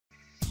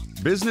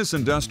Business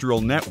Industrial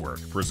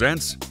Network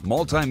presents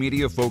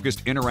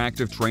multimedia-focused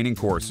interactive training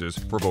courses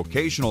for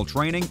vocational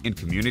training in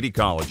community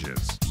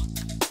colleges.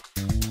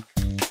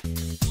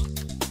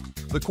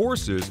 The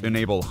courses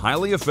enable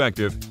highly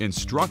effective,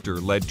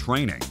 instructor-led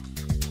training.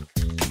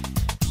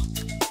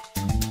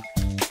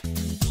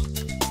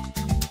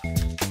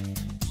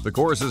 The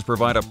courses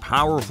provide a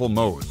powerful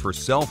mode for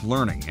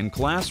self-learning in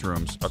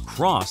classrooms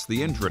across the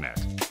intranet.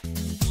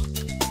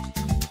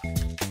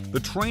 The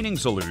training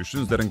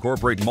solutions that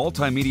incorporate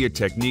multimedia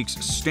techniques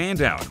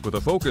stand out with a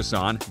focus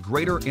on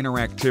greater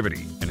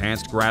interactivity,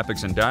 enhanced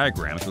graphics and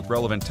diagrams with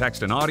relevant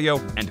text and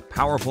audio, and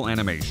powerful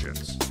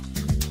animations.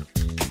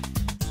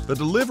 The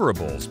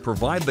deliverables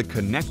provide the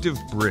connective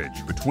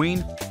bridge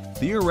between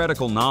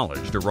theoretical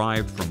knowledge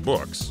derived from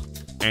books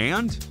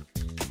and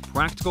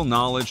practical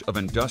knowledge of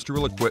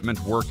industrial equipment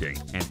working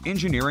and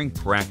engineering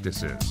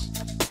practices.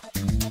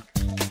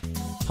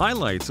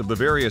 Highlights of the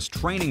various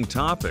training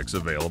topics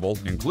available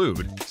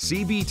include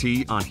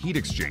CBT on heat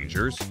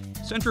exchangers,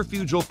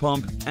 centrifugal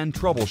pump, and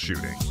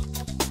troubleshooting,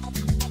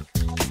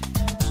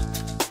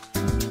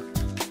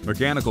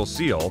 mechanical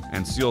seal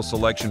and seal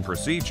selection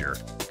procedure,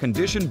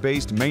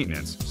 condition-based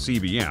maintenance,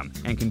 CBM,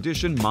 and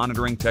condition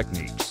monitoring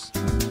techniques,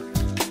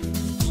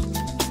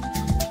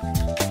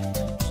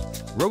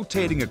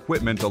 rotating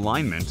equipment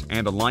alignment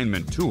and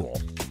alignment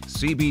tool,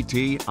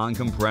 CBT on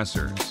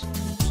compressors,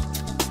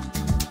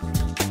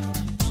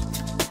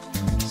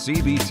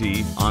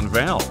 CBT on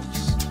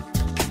valves,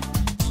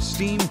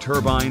 steam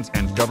turbines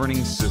and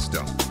governing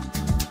system,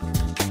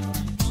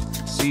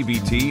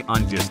 CBT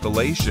on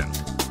distillation,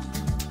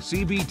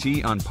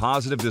 CBT on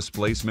positive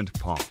displacement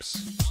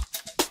pumps,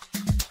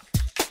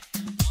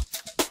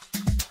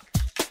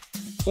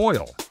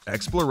 oil,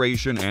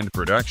 exploration and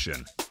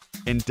production,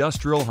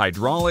 industrial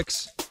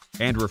hydraulics,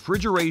 and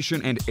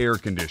refrigeration and air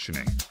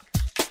conditioning.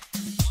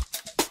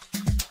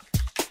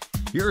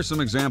 Here are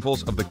some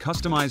examples of the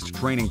customized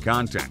training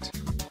content: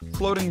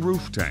 floating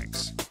roof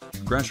tanks,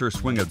 pressure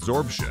swing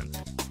adsorption,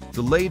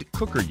 delayed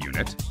cooker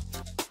unit,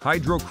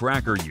 hydro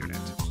cracker unit,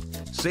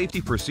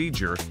 safety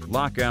procedure,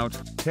 lockout,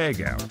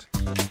 tagout.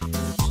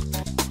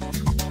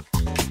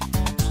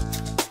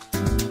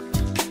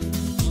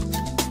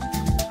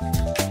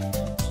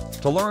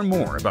 To learn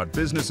more about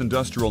Business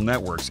Industrial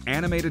Network's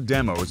animated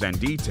demos and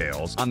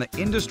details on the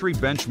industry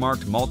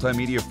benchmarked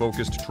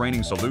multimedia-focused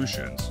training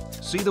solutions,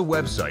 see the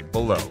website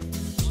below.